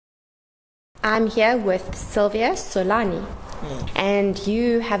I'm here with Sylvia Solani, and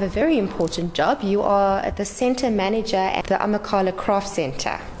you have a very important job. You are the centre manager at the Amakhala Craft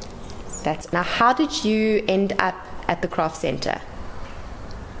Centre. Now, how did you end up at the craft centre?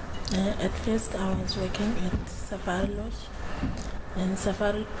 At first, I was working at Safari Lodge, and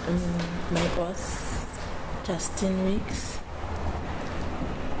Safari, my boss, Justin Weeks,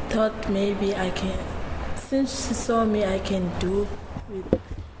 thought maybe I can, since she saw me, I can do with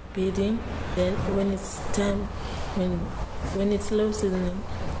beading. Then when it's time, when it's low season,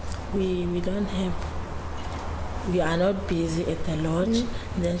 we are not busy at the lodge.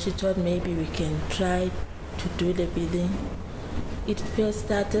 Then she thought maybe we can try to do the beading. It first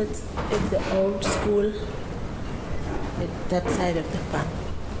started at the old school, at that side of the farm.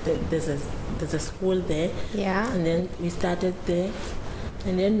 There's a school there. Yeah. And then we started there,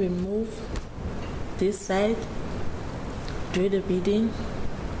 and then we moved this side, do the beading,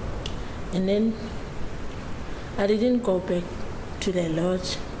 and then I didn't go back to the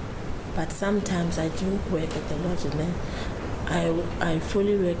lodge, but sometimes I do work at the lodge, and then I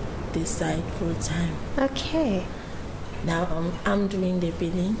fully work this side full time. Okay. Now I'm doing the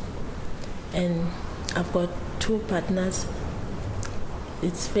beading, and I've got two partners.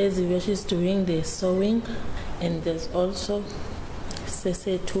 It's Fezi, where she's doing the sewing, and there's also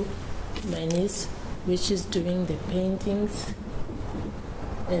Sesetu, my niece, which is doing the paintings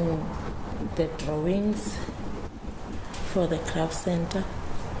and the drawings for the craft center.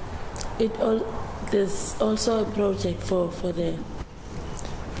 There's also a project for the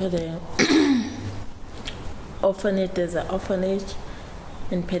orphanage. There's an orphanage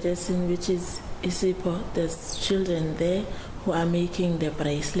in Pedersen, which is Isipo. There's children there who are making the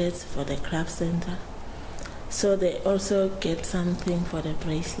bracelets for the craft center, so they also get something for the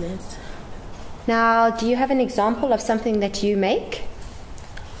bracelets. Now, do you have an example of something that you make?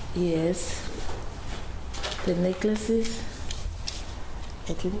 Yes, the necklaces.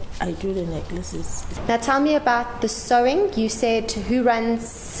 I do the necklaces. Now, tell me about the sewing. You said who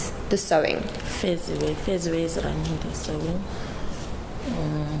runs the sewing? Fezwe is running the sewing.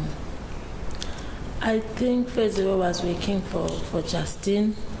 I think Fezwe was working for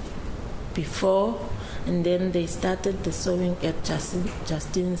Justin before, and then they started the sewing at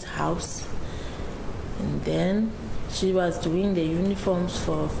Justin's house. And then she was doing the uniforms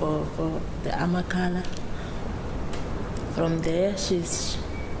for the Amakhala. From there,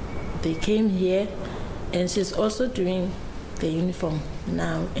 they came here, and she's also doing the uniform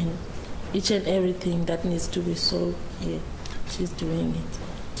now, and each and everything that needs to be sold here, she's doing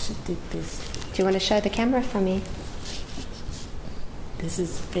it. She did this. Do you want to show the camera for me? This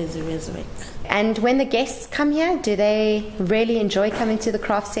is Fezwe's work. And when the guests come here, do they really enjoy coming to the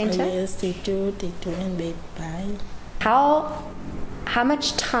craft centre? Yes, they do, and they buy. How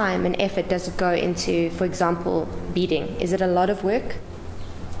much time and effort does it go into, for example, beading? Is it a lot of work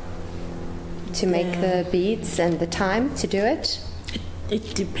to make the beads and the time to do it?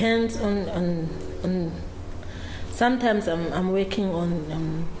 It depends on sometimes I'm working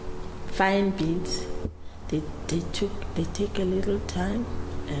on fine beads. They take a little time,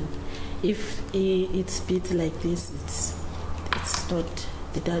 and if it's beads like this,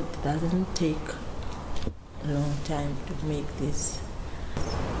 it doesn't take a long time to make this.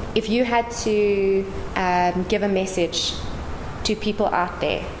 If you had to give a message to people out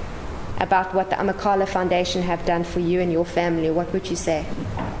there about what the Amakhala Foundation have done for you and your family, what would you say?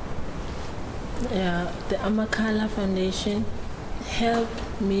 Yeah, the Amakhala Foundation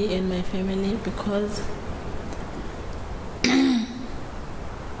helped me and my family because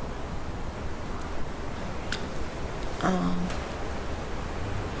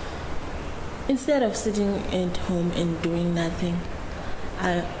instead of sitting at home and doing nothing,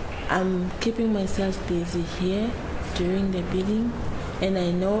 I'm keeping myself busy here doing the beading, and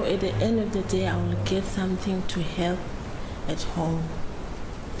I know at the end of the day I will get something to help at home.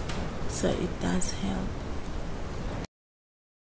 So it does help.